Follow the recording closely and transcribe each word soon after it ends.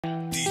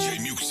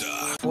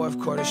Fourth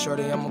quarter,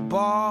 shorty, I'ma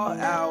ball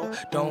out.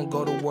 Don't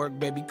go to work,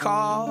 baby,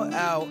 call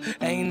out.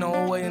 Ain't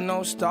no way,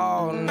 no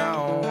stall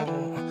now.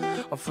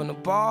 I'm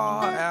finna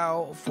ball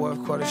out.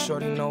 Fourth quarter,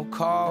 shorty, no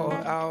call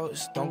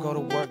outs. Don't go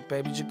to work,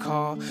 baby, just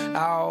call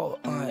out.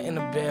 In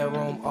the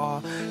bedroom,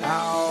 all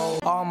out.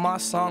 All my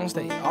songs,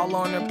 they all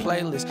on their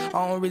playlist.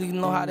 I don't really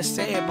know how to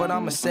say it, but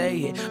I'ma say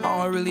it.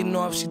 I don't really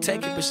know if she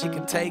take it, but she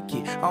can take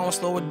it. I don't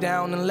slow it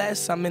down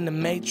unless I'm in the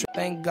matrix.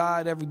 Thank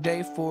God every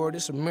day for it,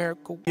 it's a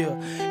miracle. Yeah,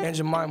 and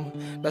Jemima,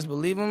 best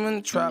believe I'm in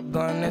the trap,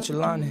 gun at your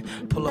lining.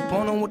 Pull up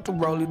on him with the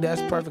rollie,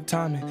 that's perfect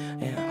timing.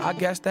 And I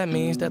guess that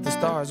means that the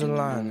stars are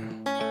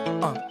lining.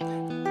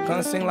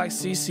 Gonna sing like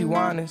CeCe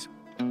Winans.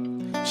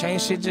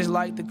 Change shit just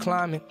like the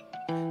climate.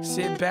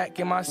 Sit back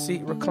in my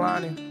seat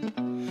reclining.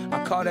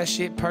 I call that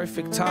shit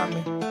perfect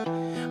timing.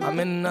 I'm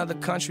in another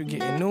country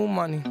getting new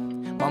money.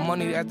 My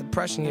money at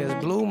depression, yeah,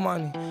 it's blue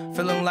money.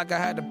 Feeling like I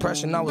had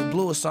depression, I was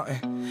blue or something.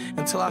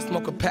 Until I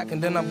smoke a pack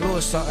and then I blew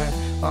or something.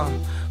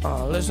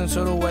 Listen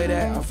to the way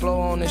that I flow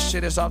on this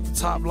shit, it's off the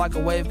top like a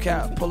wave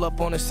cap. Pull up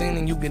on the scene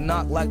and you get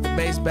knocked like the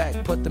bass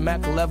back. Put the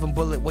Mac 11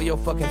 bullet where your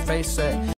fucking face at.